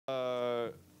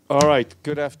All right,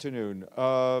 good afternoon.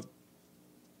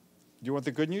 You want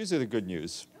the good news or the good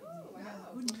news?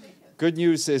 Good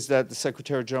news is that the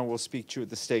Secretary General will speak to you at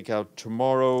the Stakeout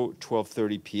tomorrow,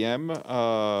 12:30 p.m.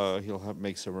 He'll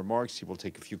make some remarks. He will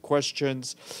take a few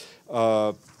questions.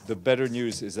 The better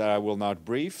news is that I will not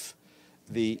brief.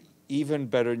 The even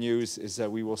better news is that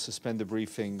we will suspend the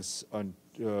briefings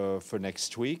for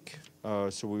next week.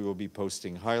 So we will be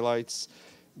posting highlights.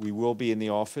 We will be in the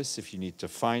office if you need to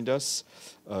find us,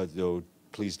 though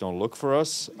please don't look for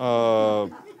us.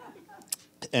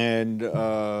 And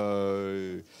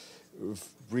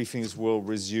briefings will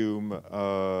resume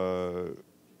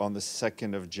on the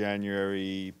 2nd of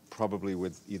January, probably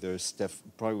with either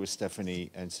Stephanie,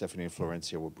 and Stephanie and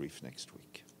Florencia will brief next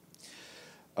week.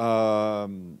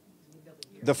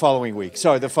 The following week,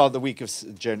 sorry, the week of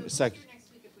January.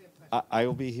 I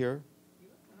will be here.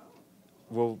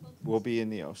 We'll be in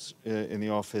the office, and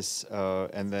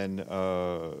then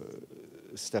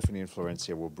Stephanie and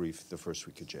Florencia will brief the first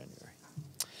week of January.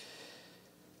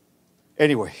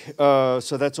 Anyway,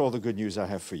 so that's all the good news I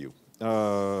have for you,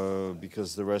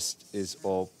 because the rest is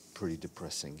all pretty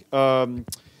depressing.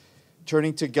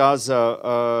 Turning to Gaza,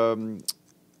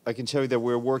 I can tell you that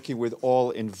we're working with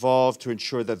all involved to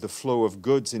ensure that the flow of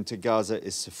goods into Gaza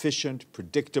is sufficient,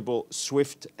 predictable,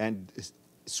 swift and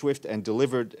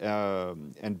delivered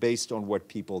and based on what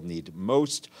people need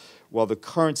most. While the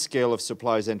current scale of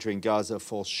supplies entering Gaza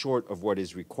falls short of what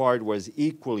is required, what is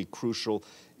equally crucial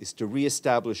is to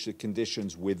reestablish the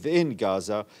conditions within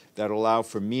Gaza that allow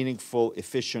for meaningful,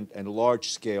 efficient, and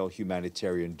large-scale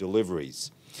humanitarian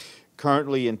deliveries.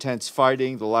 Currently, intense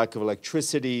fighting, the lack of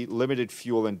electricity, limited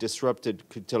fuel, and disrupted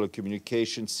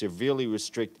telecommunications severely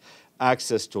restrict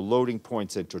access to loading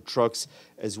points and to trucks,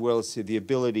 as well as to the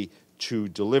ability to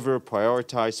deliver,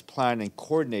 prioritize, plan, and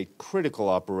coordinate critical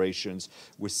operations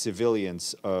with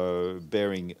civilians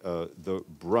bearing the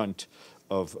brunt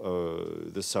of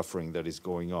the suffering that is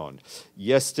going on.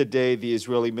 Yesterday, the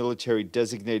Israeli military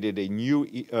designated a new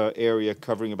area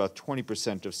covering about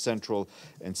 20% of central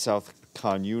and south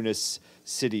Khan Yunis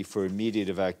city for immediate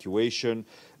evacuation.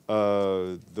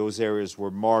 Those areas were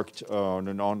marked on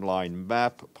an online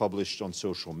map published on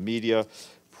social media.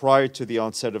 Prior to the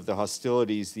onset of the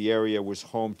hostilities, the area was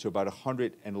home to about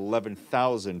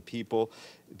 111,000 people.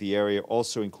 The area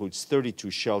also includes 32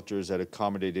 shelters that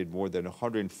accommodated more than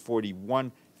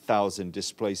 141,000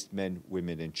 displaced men,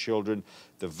 women, and children,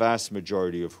 the vast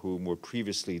majority of whom were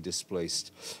previously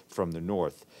displaced from the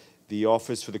north. The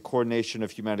Office for the Coordination of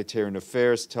Humanitarian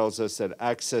Affairs tells us that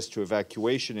access to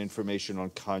evacuation information on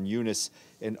Khan Yunis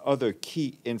and other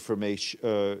key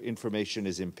information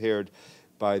is impaired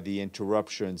by the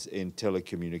interruptions in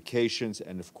telecommunications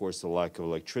and, of course, the lack of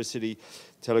electricity.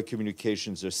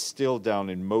 Telecommunications are still down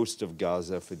in most of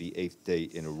Gaza for the 8th day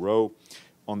in a row.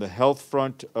 On the health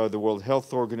front, the World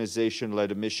Health Organization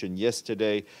led a mission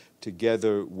yesterday,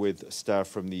 together with staff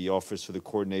from the Office for the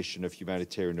Coordination of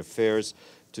Humanitarian Affairs,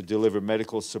 to deliver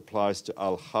medical supplies to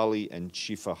Al-Hali and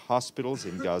Shifa hospitals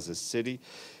in Gaza City.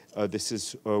 This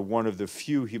is one of the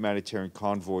few humanitarian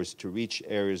convoys to reach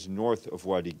areas north of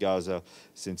Wadi Gaza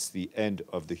since the end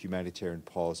of the humanitarian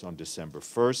pause on December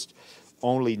 1st.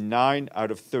 Only 9 out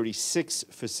of 36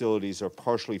 facilities are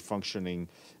partially functioning,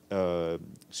 9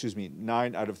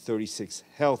 out of 36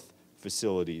 health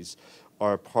facilities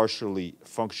are partially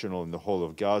functional in the whole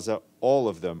of Gaza. All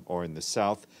of them are in the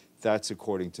south. That's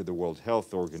according to the World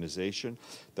Health Organization.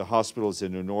 The hospitals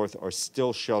in the north are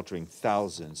still sheltering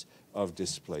thousands of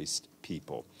displaced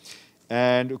people.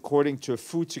 And according to a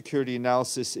food security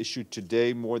analysis issued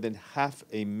today, more than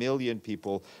 500,000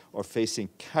 people are facing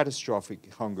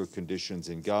catastrophic hunger conditions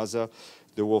in Gaza.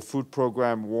 The World Food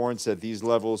Programme warns that these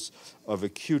levels of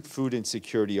acute food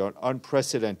insecurity are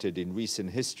unprecedented in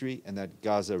recent history and that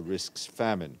Gaza risks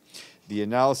famine. The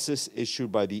analysis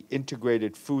issued by the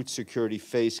Integrated Food Security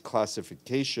Phase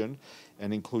Classification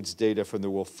and includes data from the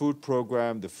World Food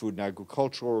Programme, the Food and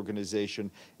Agricultural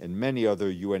Organization, and many other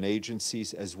UN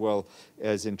agencies, as well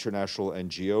as international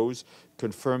NGOs,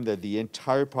 confirm that the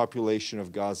entire population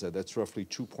of Gaza, that's roughly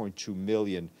 2.2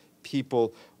 million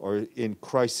people, are in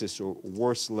crisis or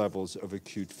worse levels of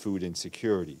acute food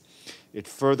insecurity. It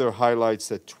further highlights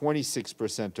that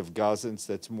 26% of Gazans,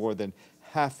 that's more than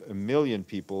 500,000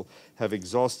 people, have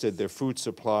exhausted their food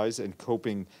supplies and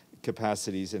coping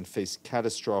capacities and face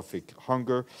catastrophic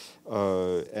hunger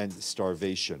and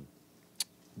starvation.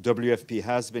 WFP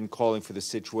has been calling the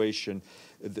situation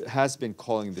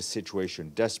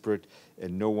desperate,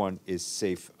 and no one is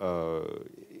safe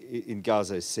in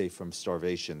Gaza is safe from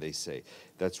starvation, they say.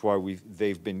 That's why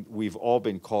we've all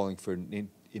been calling for an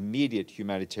immediate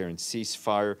humanitarian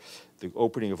ceasefire, the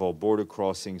opening of all border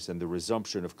crossings, and the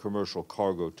resumption of commercial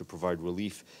cargo to provide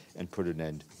relief and put an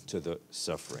end to the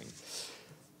suffering.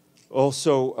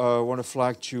 Also, I want to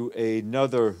flag to you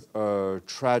another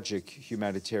tragic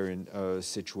humanitarian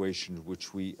situation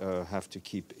which we have to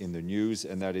keep in the news,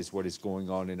 and that is what is going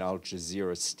on in Al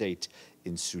Jazeera state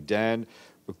in Sudan.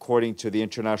 According to the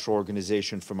International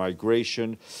Organization for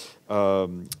Migration,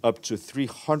 up to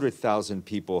 300,000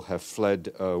 people have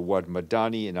fled Wad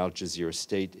Madani in Al Jazeera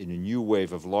state in a new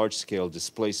wave of large-scale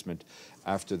displacement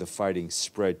after the fighting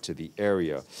spread to the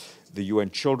area. The UN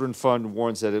Children Fund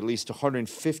warns that at least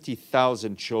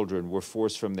 150,000 children were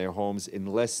forced from their homes in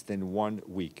less than 1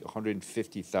 week,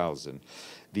 150,000.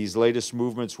 These latest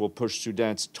movements will push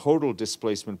Sudan's total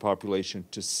displacement population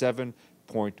to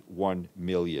 7.1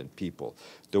 million people,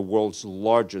 the world's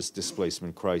largest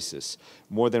displacement crisis.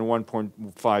 More than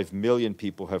 1.5 million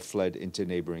people have fled into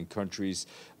neighboring countries.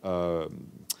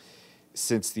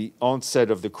 Since the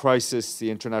onset of the crisis, the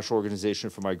International Organization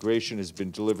for Migration has been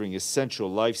delivering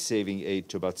essential life-saving aid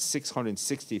to about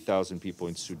 660,000 people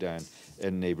in Sudan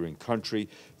and neighboring country.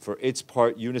 For its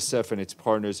part, UNICEF and its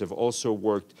partners have also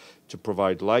worked to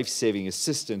provide life-saving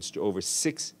assistance to over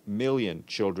 6 million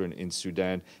children in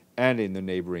Sudan and in the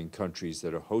neighboring countries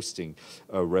that are hosting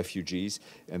refugees,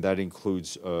 and that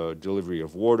includes delivery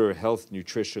of water, health,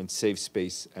 nutrition, safe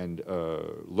space, and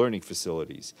learning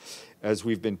facilities. As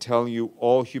we've been telling you,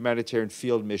 all humanitarian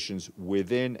field missions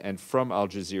within and from Al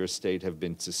Jazeera state have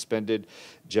been suspended,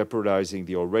 jeopardizing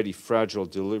the already fragile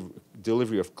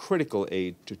delivery of critical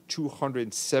aid to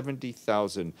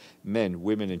 270,000 men,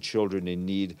 women, and children in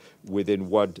need within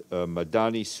Wad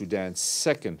Madani, Sudan's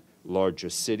second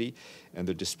largest city, and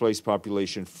the displaced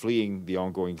population fleeing the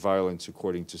ongoing violence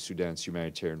according to Sudan's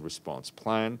humanitarian response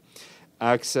plan.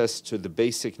 Access to the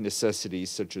basic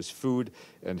necessities such as food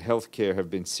and health care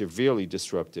have been severely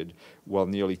disrupted, while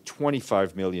nearly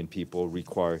 25 million people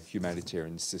require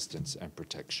humanitarian assistance and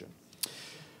protection.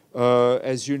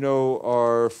 As you know,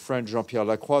 our friend Jean-Pierre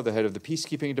Lacroix, the head of the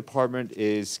peacekeeping department,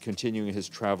 is continuing his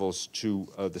travels to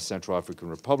the Central African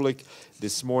Republic.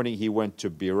 This morning he went to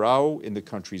BISSAU in the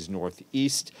country's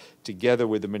northeast, together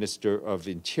with the Minister of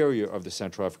Interior of the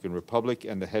Central African Republic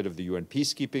and the head of the UN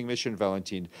peacekeeping mission,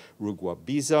 Valentine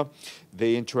Rugwabiza.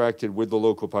 They interacted with the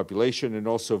local population and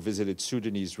also visited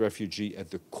Sudanese refugee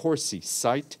at the Corsi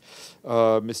site.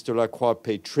 Mr. Lacroix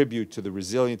paid tribute to the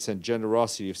resilience and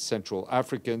generosity of Central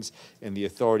Africans and the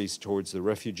authorities towards the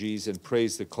refugees, and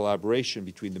praised the collaboration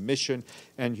between the mission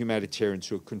and humanitarians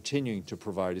who are continuing to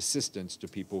provide assistance to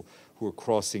people who are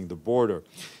crossing the border.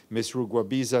 Ms.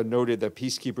 Rugwabiza noted that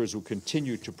peacekeepers will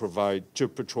continue to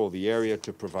patrol the area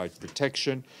to provide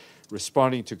protection,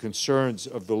 responding to concerns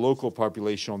of the local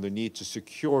population on the need to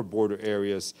secure border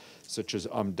areas such as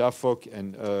Amdafok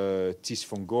and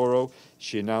Tisfongoro.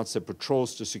 She announced that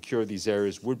patrols to secure these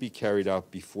areas would be carried out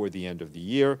before the end of the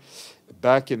year.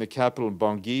 Back in the capital in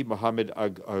Bangui, Mohamed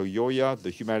Ayoya, the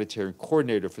humanitarian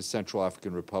coordinator for Central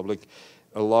African Republic,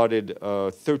 allotted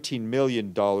 $13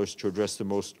 million to address the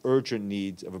most urgent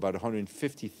needs of about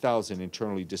 150,000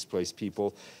 internally displaced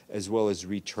people, as well as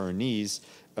returnees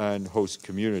and host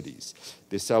communities.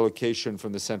 This allocation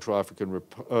from the Central African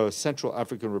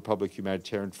Republic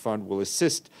Humanitarian Fund will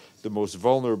assist the most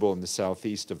vulnerable in the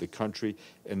southeast of the country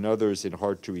and others in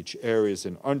hard-to-reach areas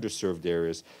and underserved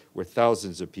areas where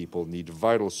thousands of people need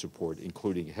vital support,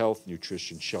 including health,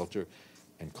 nutrition, shelter,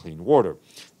 and clean water.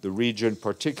 The region,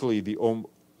 particularly the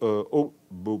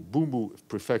Bumbu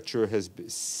prefecture, has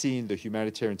seen the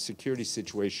humanitarian security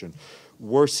situation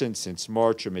worsen since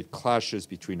March amid clashes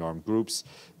between armed groups.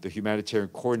 The humanitarian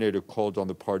coordinator called on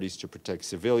the parties to protect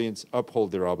civilians,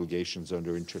 uphold their obligations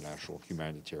under international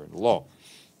humanitarian law.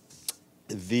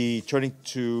 Turning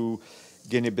to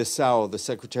Guinea-Bissau, the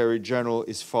Secretary General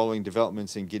is following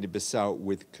developments in Guinea-Bissau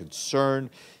with concern.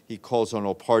 He calls on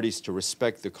all parties to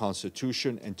respect the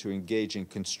Constitution and to engage in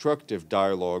constructive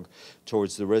dialogue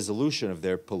towards the resolution of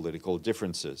their political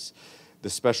differences. The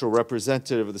Special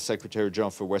Representative of the Secretary General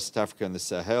for West Africa and the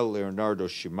Sahel, Leonardo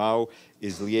Shimao,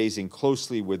 is liaising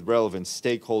closely with relevant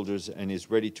stakeholders and is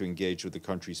ready to engage with the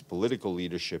country's political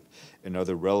leadership and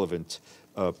other relevant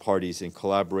parties in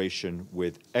collaboration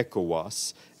with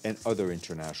ECOWAS and other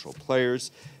international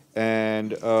players.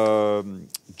 And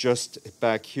just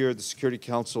back here, the Security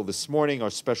Council this morning, our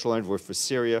special envoy for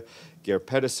Syria, Geir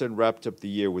Pedersen, wrapped up the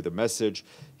year with a message.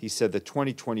 He said that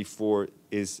 2024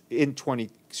 is in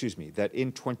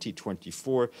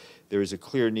 2024 there is a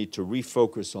clear need to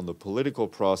refocus on the political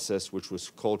process which was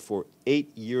called for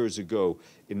 8 years ago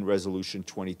in Resolution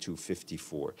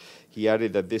 2254. He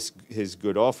added that his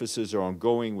good offices are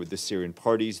ongoing with the Syrian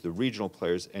parties, the regional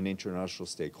players, and international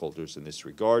stakeholders in this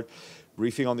regard.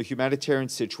 Briefing on the humanitarian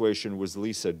situation was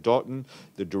Lisa Doughton,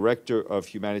 the Director of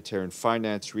Humanitarian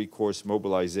Finance, Recourse,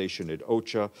 Mobilization at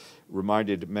OCHA,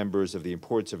 reminded members of the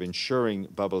importance of ensuring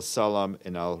Bab al-Salam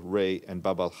and Al-Ray and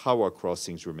Bab al-Hawa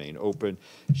crossings remain open.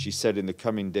 She said in the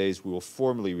coming days we will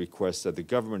formally request that the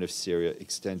government of Syria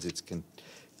extends its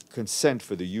consent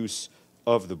for the use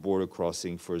of the border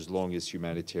crossing for as long as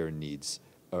humanitarian needs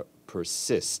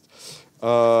persist.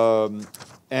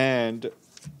 And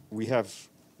we have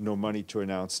no money to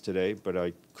announce today, but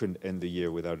I couldn't end the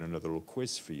year without another little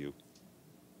quiz for you.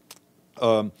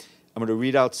 I'm going to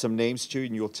read out some names to you,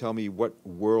 and you'll tell me what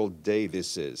World Day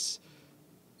this is.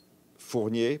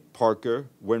 Fournier, Parker,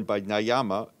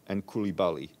 Wembaynyama, and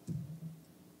Koulibaly.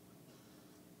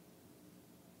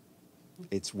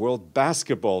 It's World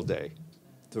Basketball Day,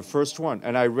 the first one.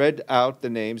 And I read out the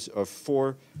names of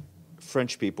 4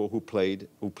 French people who played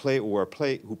in the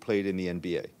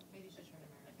NBA.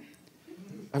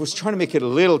 I was trying to make it a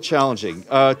little challenging.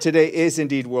 Today is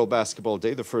indeed World Basketball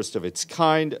Day, the first of its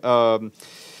kind.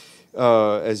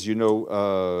 As you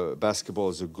know, basketball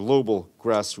is a global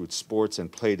grassroots sport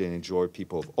and played and enjoyed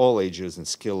people of all ages and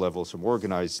skill levels, from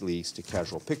organized leagues to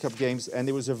casual pickup games. And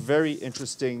there was a very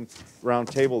interesting round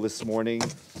table this morning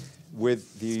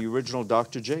with the original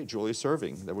Dr. J, Julius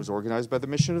Erving, that was organized by the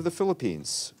Mission of the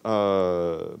Philippines.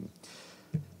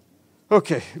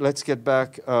 Okay, let's get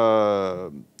back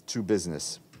to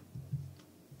business.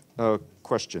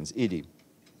 Questions? Edie.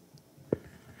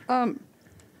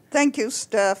 Thank you,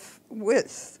 Steph.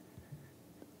 With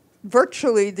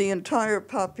virtually the entire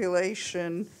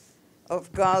population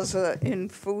of Gaza in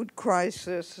food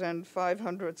crisis and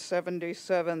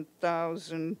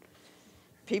 577,000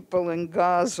 people in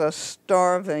Gaza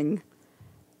starving,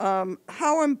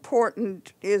 how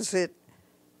important is it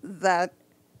that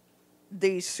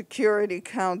the Security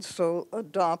Council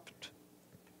adopt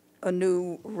a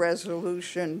new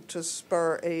resolution to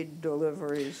spur aid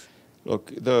deliveries?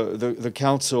 Look, the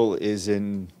Council is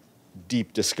in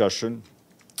deep discussion,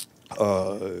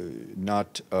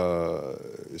 not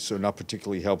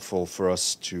particularly helpful for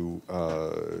us to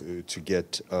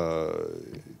get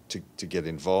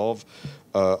involved.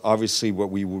 Obviously, what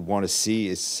we would want to see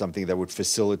is something that would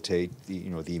facilitate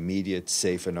the immediate,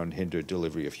 safe, and unhindered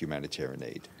delivery of humanitarian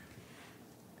aid.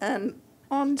 And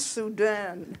on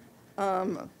Sudan,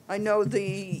 I know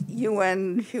the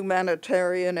UN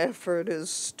humanitarian effort is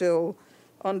still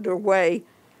underway,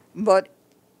 but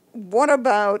what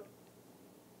about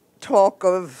talk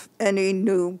of any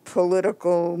new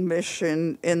political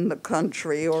mission in the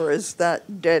country, or is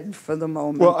that dead for the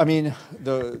moment? Well, I mean,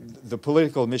 the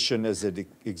political mission as it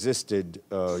existed,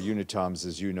 UNITAMS,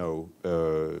 as you know,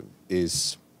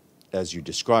 is as you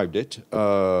described it.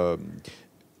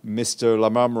 Mr.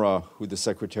 Lamamra, who the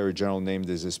Secretary General named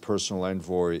as his personal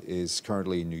envoy, is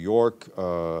currently in New York.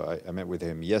 I met with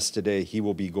him yesterday. He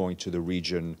will be going to the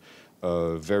region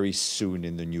very soon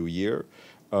in the new year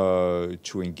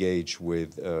to engage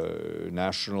with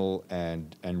national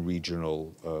and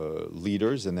regional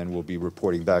leaders, and then we'll be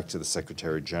reporting back to the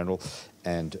Secretary General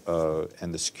and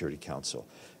the Security Council.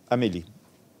 Amélie.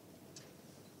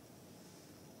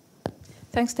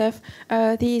 Thanks, Steph.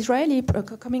 The Israeli,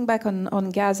 coming back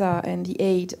on Gaza and the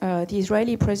aid, the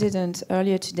Israeli president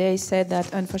earlier today said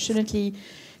that unfortunately,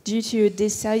 due to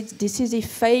decisive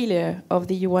failure of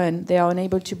the UN, they are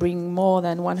unable to bring more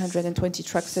than 120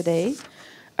 trucks a day,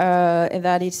 and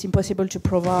that it's impossible to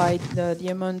provide the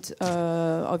amount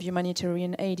of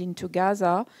humanitarian aid into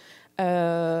Gaza,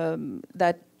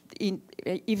 that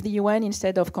if the UN,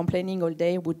 instead of complaining all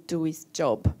day, would do its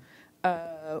job.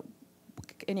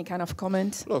 Any kind of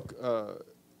comment? Look,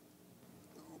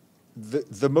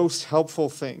 the most helpful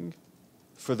thing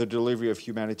for the delivery of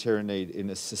humanitarian aid in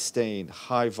a sustained,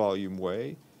 high-volume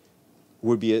way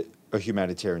would be a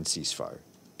humanitarian ceasefire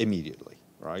immediately,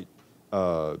 right?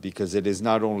 Because it is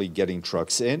not only getting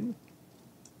trucks in,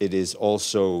 it is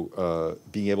also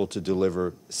being able to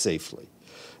deliver safely.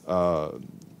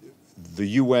 The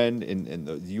UN and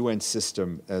the UN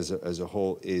system as a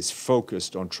whole is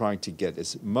focused on trying to get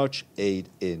as much aid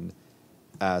in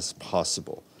as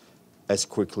possible, as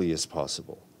quickly as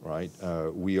possible, right?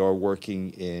 We are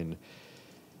working in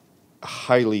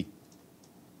highly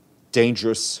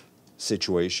dangerous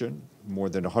situation. More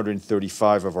than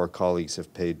 135 of our colleagues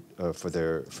have paid for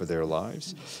their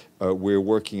lives. We're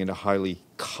working in a highly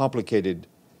complicated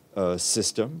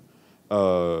system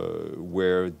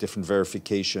where different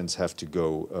verifications have to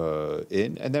go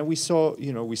in. And then we saw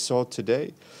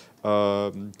today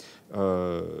a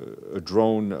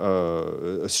drone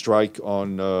a strike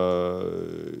on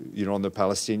on the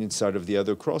Palestinian side of the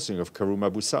other crossing of Karum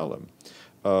Abu Salam,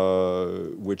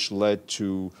 which led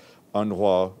to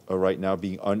UNRWA right now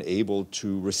being unable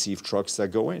to receive trucks that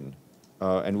go in,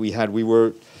 and we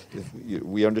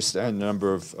understand a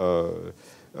number of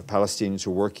Palestinians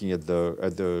who are working at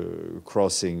the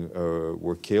crossing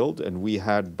were killed, and we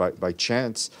had by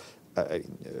chance a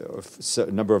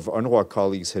number of UNRWA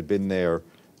colleagues had been there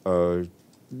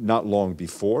not long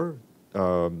before,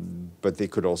 but they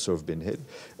could also have been hit.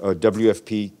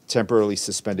 WFP temporarily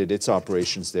suspended its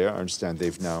operations there. I understand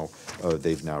they've now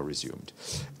resumed.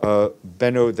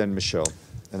 Benno, then Michelle,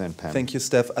 and then Pam. Thank you,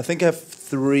 Steph. I think I have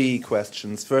 3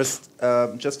 questions. First,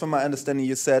 just from my understanding,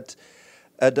 you said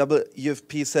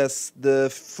WFP says the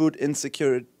food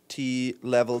insecurity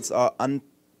levels are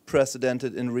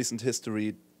unprecedented in recent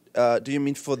history. Do you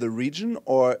mean for the region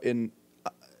or in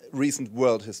recent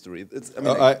world history?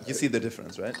 You see the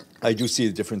difference, right? I do see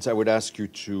the difference. I would ask you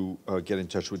to get in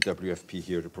touch with WFP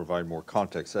here to provide more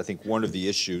context. I think one of the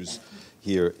issues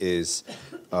here is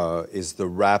how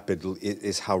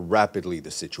rapidly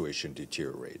the situation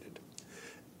deteriorated.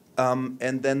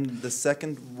 And then the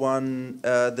second one,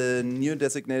 the new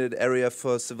designated area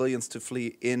for civilians to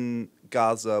flee in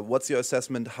Gaza. What's your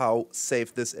assessment how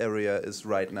safe this area is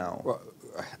right now? Well,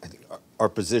 I think our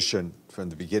position from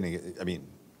the beginning,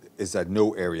 is that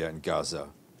no area in Gaza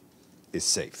is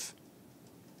safe.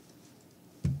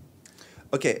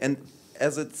 Okay, and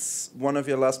as it's one of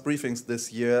your last briefings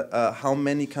this year, how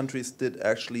many countries did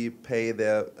actually pay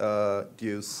their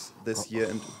dues this year,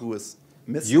 and who is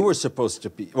missing? You were supposed to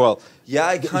be, well... Yeah,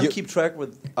 I can't keep track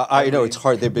with... I know, it's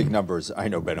hard, they're big numbers. I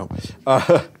know, Benno.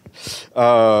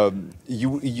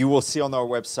 You will see on our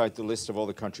website the list of all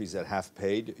the countries that have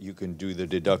paid. You can do the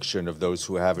deduction of those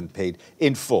who haven't paid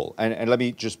in full. And let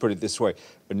me just put it this way.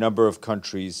 A number of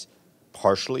countries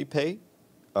partially pay,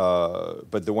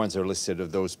 but the ones that are listed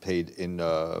of those paid in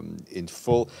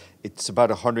full, it's about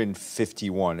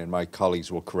 151, and my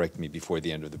colleagues will correct me before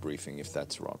the end of the briefing if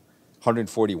that's wrong.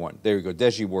 141. There you go.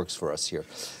 Deji works for us here.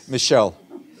 Michelle,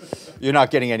 you're not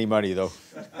getting any money, though.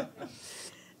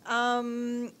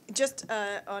 Just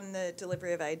on the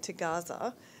delivery of aid to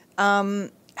Gaza,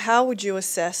 how would you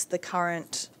assess the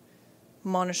current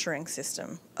monitoring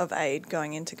system of aid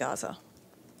going into Gaza?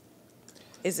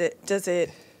 It's the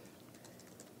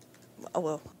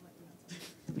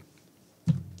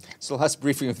last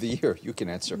briefing of the year. You can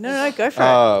answer. No, go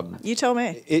for it. You tell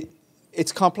me.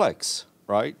 It's complex,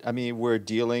 right? We're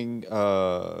dealing...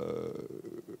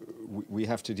 we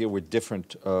have to deal with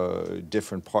different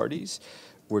parties.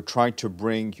 We're trying to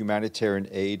bring humanitarian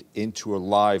aid into a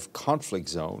live conflict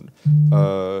zone.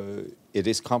 It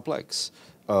is complex,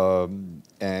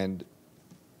 and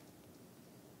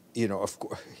of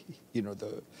course,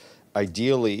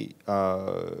 ideally,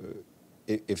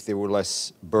 if there were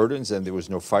less burdens and there was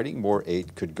no fighting, more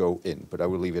aid could go in. But I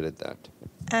will leave it at that.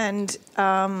 And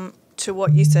to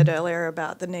what you said earlier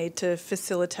about the need to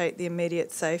facilitate the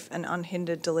immediate, safe, and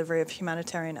unhindered delivery of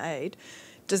humanitarian aid.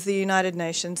 Does the United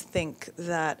Nations think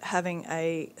that having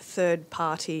a third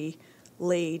party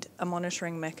lead a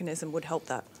monitoring mechanism would help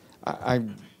that?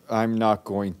 I'm not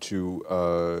going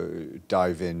to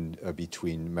dive in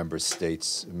between member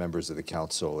states, members of the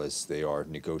council, as they are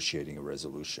negotiating a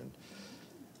resolution.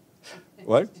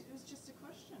 What? It was just a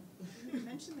question. You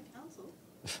mentioned the council.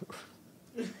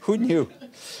 Who knew?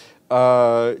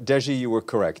 Deji, you were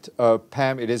correct.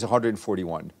 Pam, it is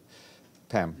 141.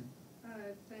 Pam.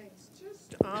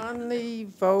 On the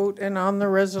vote and on the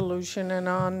resolution and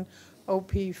on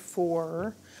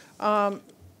OP4,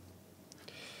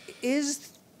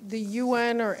 is the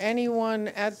UN or anyone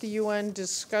at the UN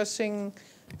discussing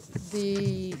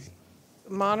the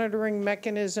monitoring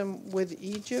mechanism with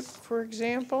Egypt, for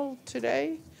example,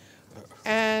 today?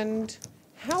 And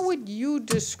how would you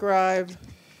describe...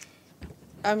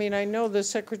 I know the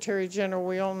Secretary General,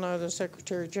 we all know the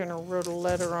Secretary General wrote a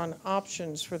letter on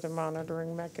options for the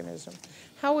monitoring mechanism.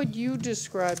 How would you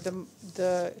describe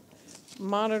the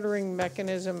monitoring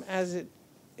mechanism as it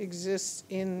exists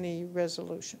in the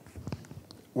resolution?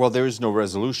 Well, there is no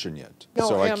resolution yet. No,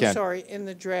 so I'm I can't, sorry, in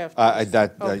the draft.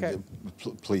 Okay.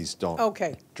 Please don't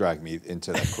drag me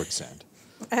into that quicksand.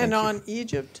 And on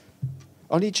Egypt?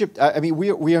 On Egypt,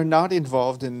 we are not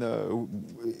involved in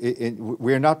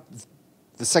we are not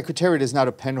the Secretariat is not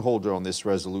a penholder on this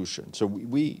resolution. So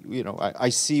I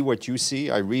see what you see,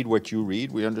 I read what you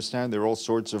read. We understand there are all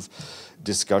sorts of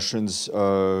discussions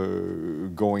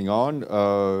going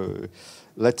on.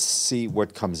 Let's see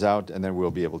what comes out, and then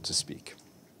we'll be able to speak.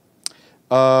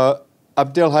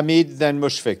 Abdelhamid, then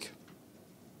Mushfiq.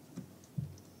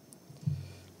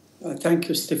 Thank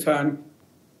you, Stéphane.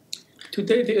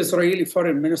 Today, the Israeli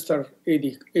Foreign Minister,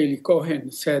 Eli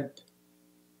Cohen, said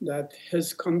that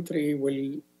his country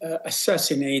will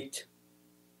assassinate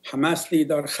Hamas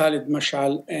leader Khalid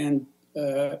Mashal and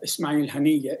Ismail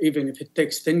Haniyeh, even if it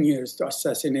takes 10 years to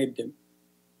assassinate them.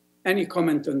 Any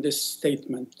comment on this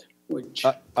statement? Which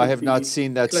I have not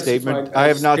seen that statement. I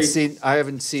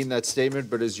haven't seen that statement,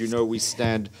 but as you know, we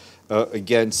stand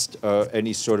against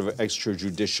any sort of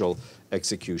extrajudicial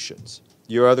executions.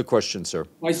 Your other question, sir.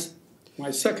 My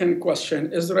second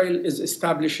question, Israel is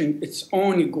establishing its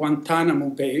own Guantanamo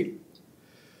Bay.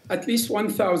 At least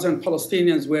 1,000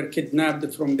 Palestinians were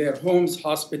kidnapped from their homes,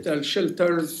 hospitals,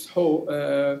 shelters,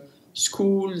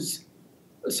 schools.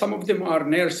 Some of them are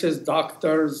nurses,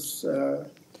 doctors,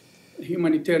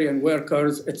 humanitarian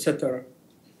workers, etc.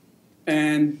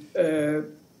 And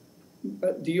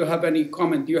do you have any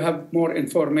comment? Do you have more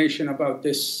information about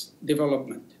this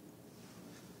development?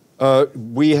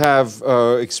 We have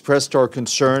expressed our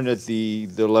concern at the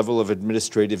level of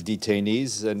administrative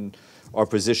detainees, and our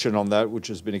position on that, which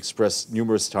has been expressed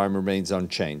numerous times, remains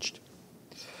unchanged.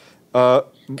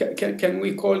 Can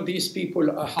we call these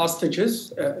people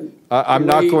hostages? I'm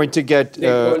not going to get.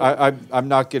 I'm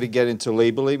not going to get into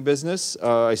labeling business.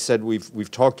 I said we've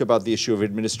talked about the issue of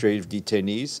administrative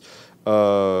detainees,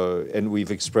 and we've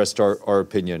expressed our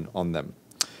opinion on them.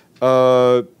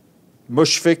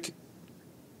 Mushfiq.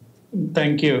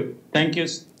 Thank you,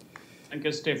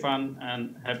 Stéphane,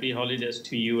 and happy holidays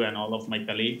to you and all of my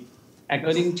colleagues.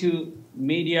 According to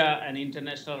media and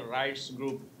international rights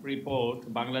group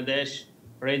report, Bangladesh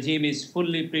regime is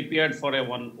fully prepared for a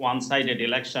one-sided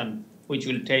election, which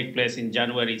will take place in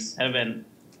January 7,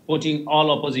 putting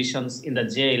all oppositions in the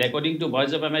jail. According to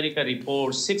Voice of America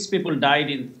report, 6 people died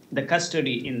in the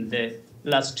custody in the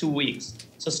last 2 weeks.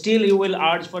 So still you will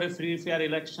urge for a free, fair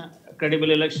election,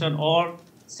 credible election, or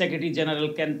Secretary General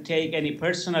can take any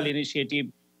personal initiative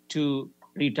to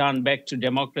return back to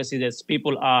democracy, as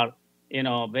people are,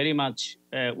 very much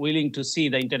willing to see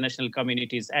the international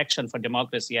community's action for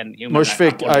democracy and human rights.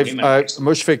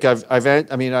 Mushfiq,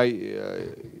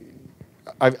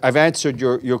 I've answered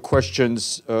your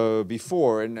questions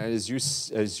before, and as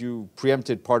you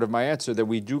preempted part of my answer, that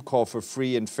we do call for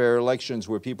free and fair elections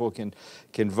where people can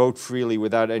vote freely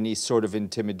without any sort of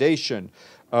intimidation.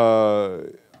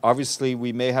 Obviously,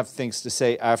 we may have things to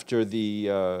say after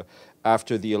the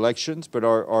elections, but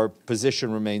our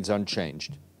position remains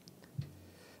unchanged.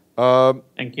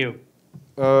 Thank you.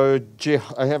 I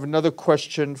have another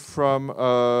question from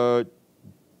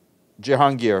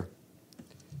Jehangir.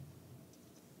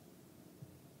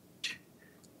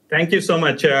 Thank you so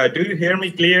much. Do you hear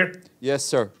me clear? Yes,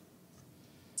 sir.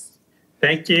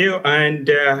 Thank you, and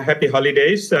happy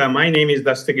holidays. My name is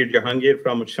Dastagir Jahangir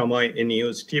from Shamoy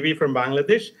News TV from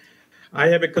Bangladesh. I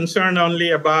have a concern only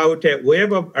about a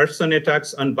wave of arson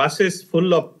attacks on buses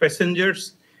full of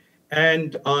passengers.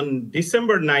 And on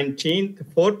December 19th,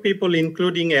 4 people,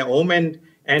 including a woman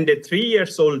and a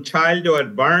 3-year-old child, were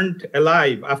burned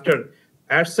alive after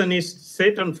arsonists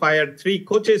set on fire 3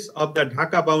 coaches of the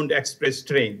Dhaka-bound express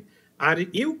train. Are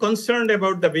you concerned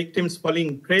about the victims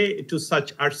falling prey to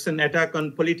such arson attack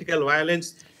on political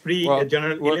violence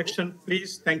pre-general election?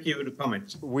 Please, thank you to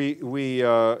comment. We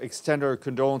extend our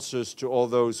condolences to all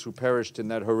those who perished in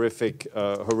that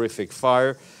horrific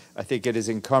fire. I think it is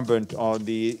incumbent on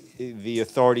the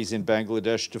authorities in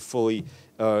Bangladesh to fully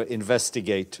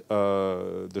investigate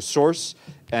the source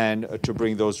and to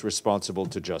bring those responsible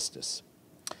to justice.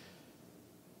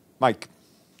 Mike.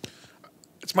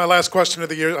 It's my last question of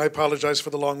the year. I apologize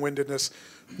for the long-windedness.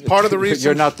 Part of the reason...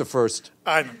 You're not the first.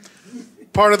 I know.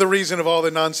 Part of the reason of all the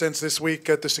nonsense this week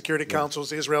at the Security Council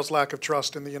is Israel's lack of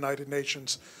trust in the United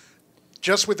Nations.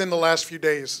 Just within the last few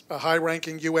days, a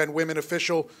high-ranking UN women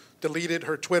official deleted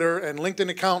her Twitter and LinkedIn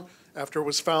account after it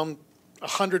was found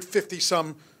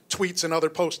 150-some tweets and other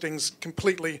postings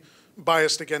completely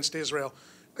biased against Israel.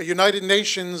 A United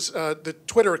Nations, the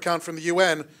Twitter account from the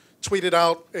UN, tweeted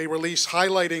out a release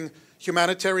highlighting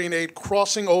humanitarian aid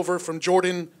crossing over from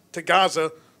Jordan to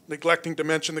Gaza, neglecting to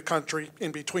mention the country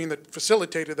in between that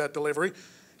facilitated that delivery.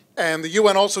 And the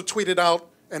UN also tweeted out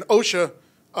an OSHA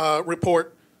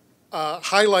report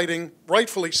highlighting,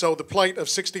 rightfully so, the plight of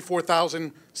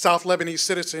 64,000 South Lebanese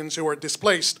citizens who are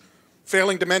displaced,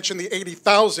 failing to mention the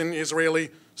 80,000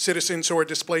 Israeli citizens who are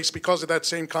displaced because of that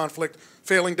same conflict,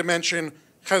 failing to mention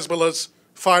Hezbollah's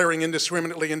firing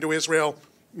indiscriminately into Israel,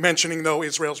 mentioning, though,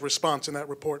 Israel's response in that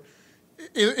report.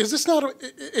 Is this not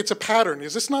it's a pattern.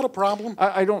 Is this not a problem?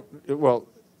 I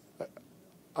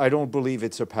don't believe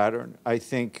it's a pattern. I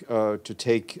think to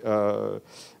take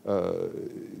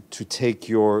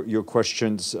your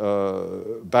questions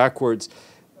backwards,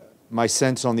 my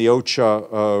sense on the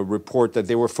OCHA report that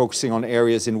they were focusing on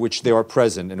areas in which they are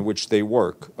present, in which they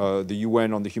work. The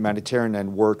UN on the humanitarian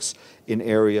end works in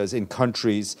areas, in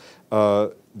countries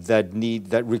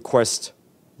that request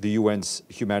the UN's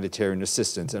humanitarian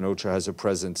assistance, and OCHA has a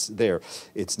presence there.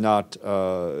 It's not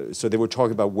so they were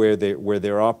talking about where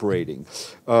they're operating.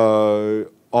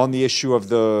 On the issue of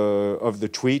the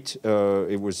tweet,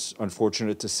 it was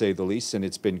unfortunate to say the least, and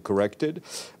it's been corrected.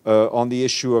 On the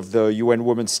issue of the UN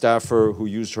Women staffer who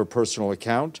used her personal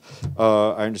account,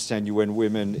 I understand UN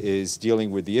Women is dealing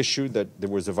with the issue that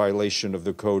there was a violation of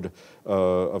the code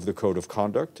of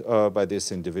conduct by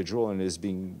this individual, and is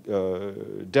being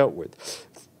dealt with.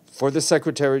 For the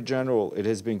Secretary General, it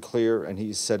has been clear, and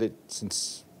he's said it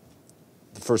since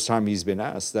the first time he's been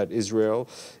asked, that Israel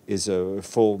is a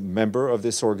full member of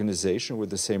this organization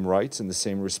with the same rights and the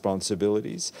same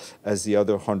responsibilities as the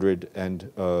other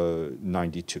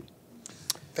 192.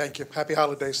 Thank you. Happy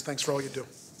holidays. Thanks for all you do.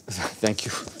 Thank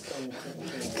you.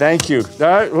 Thank you.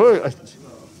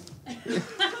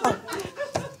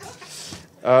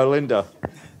 Linda.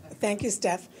 Thank you,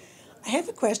 Steph. I have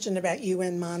a question about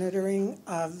UN monitoring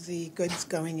of the goods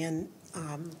going in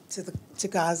to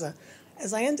Gaza.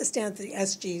 As I understand, the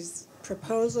SG's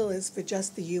proposal is for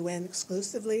just the UN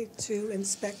exclusively to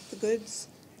inspect the goods,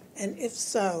 and if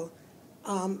so,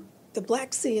 the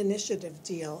Black Sea Initiative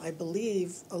deal, I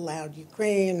believe, allowed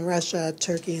Ukraine, Russia,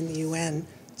 Turkey, and the UN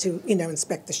to,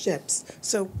 inspect the ships.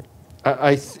 So.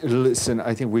 Listen,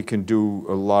 I think we can do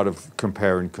a lot of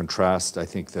compare and contrast. I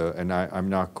think I'm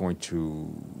not going to,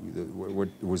 what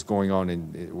is going on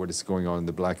in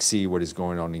the Black Sea, what is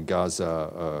going on in Gaza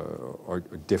are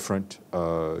different.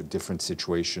 Different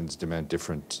situations demand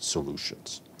different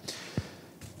solutions.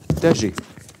 Deji.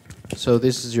 So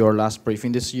this is your last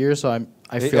briefing this year, so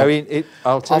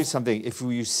I'll tell you something. If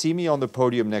you see me on the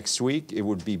podium next week, it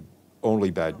would be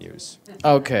only bad news.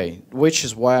 Okay, which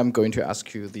is why I'm going to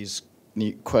ask you these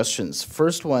questions.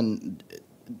 First one,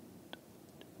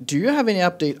 do you have any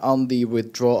update on the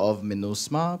withdrawal of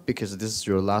MINUSMA? Because this is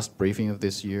your last briefing of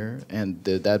this year, and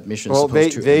that mission is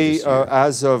supposed to end this year.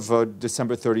 As of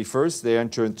December 31st, they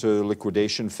enter into the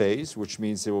liquidation phase, which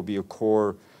means there will be a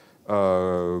core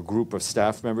group of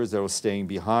staff members that are staying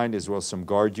behind, as well as some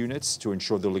guard units to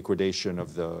ensure the liquidation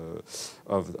of the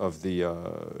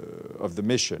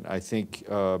mission. I think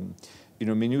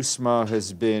MINUSMA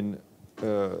has been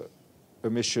a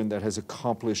mission that has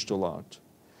accomplished a lot.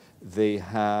 They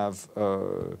have,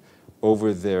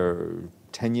 over their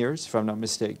 10 years, if I'm not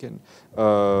mistaken,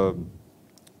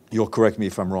 you'll correct me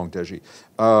if I'm wrong, Deji,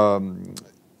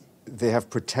 they have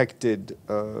protected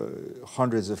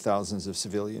hundreds of thousands of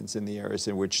civilians in the areas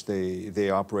in which they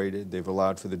operated. They've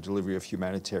allowed for the delivery of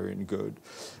humanitarian good.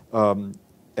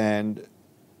 And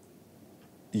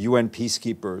UN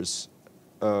peacekeepers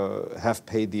have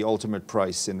paid the ultimate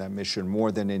price in that mission,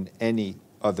 more than in any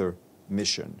other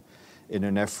mission, in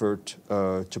an effort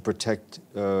to protect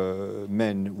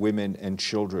men, women, and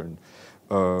children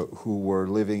who were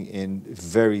living in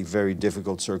very, very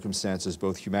difficult circumstances,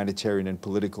 both humanitarian and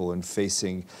political, and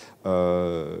facing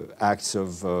acts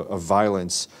of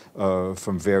violence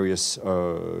from various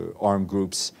armed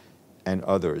groups and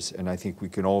others. And I think we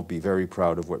can all be very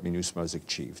proud of what MINUSMA has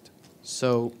achieved.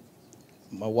 So,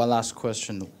 one last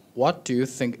question. What do you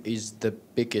think is the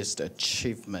biggest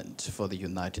achievement for the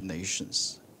United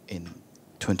Nations in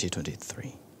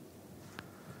 2023?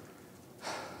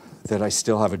 That I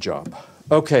still have a job.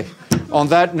 Okay, on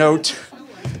that note,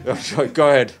 go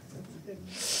ahead.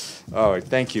 All right,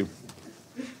 thank you.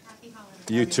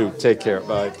 You too, take care,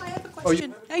 bye. I have a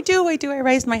question. I do, I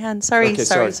raised my hand. Sorry. You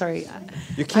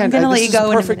can't, I'm this is a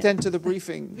perfect end to the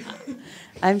briefing.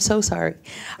 I'm so sorry.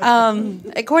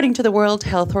 According to the World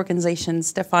Health Organization,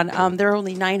 Stéphane, there are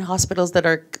only 9 hospitals that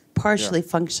are partially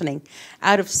functioning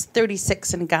out of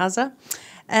 36 in Gaza.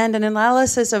 And an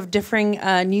analysis of differing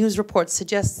news reports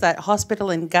suggests that hospital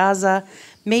in Gaza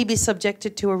may be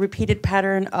subjected to a repeated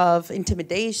pattern of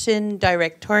intimidation,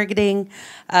 direct targeting,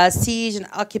 siege, and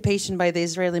occupation by the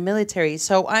Israeli military.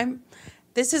 So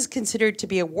this is considered to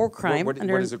be a war crime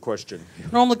under what is the question?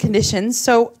 Normal conditions.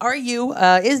 So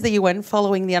is the UN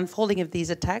following the unfolding of these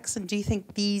attacks, and do you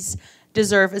think these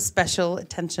deserve a special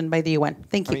attention by the UN?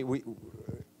 Thank you.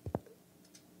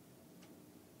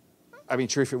 I mean,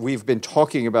 Sharif, we've been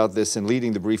talking about this and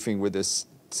leading the briefing with this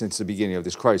since the beginning of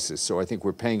this crisis, so I think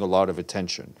we're paying a lot of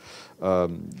attention.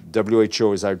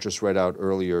 WHO, as I just read out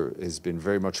earlier, has been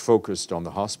very much focused on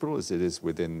the hospital as it is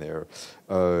within their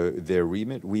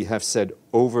remit. We have said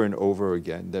over and over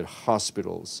again that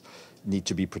hospitals need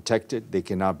to be protected. They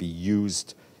cannot be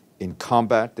used in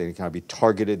combat. They cannot be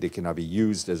targeted. They cannot be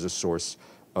used as a source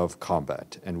of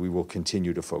combat, and we will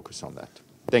continue to focus on that.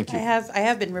 Thank you. I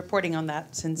have been reporting on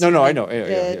that since I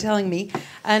know. telling me,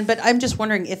 but I'm just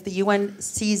wondering if the UN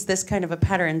sees this kind of a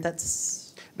pattern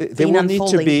that's there will need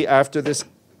to be, after this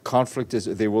conflict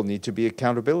there will need to be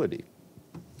accountability.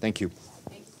 Thank you.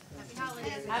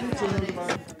 Happy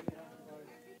holidays.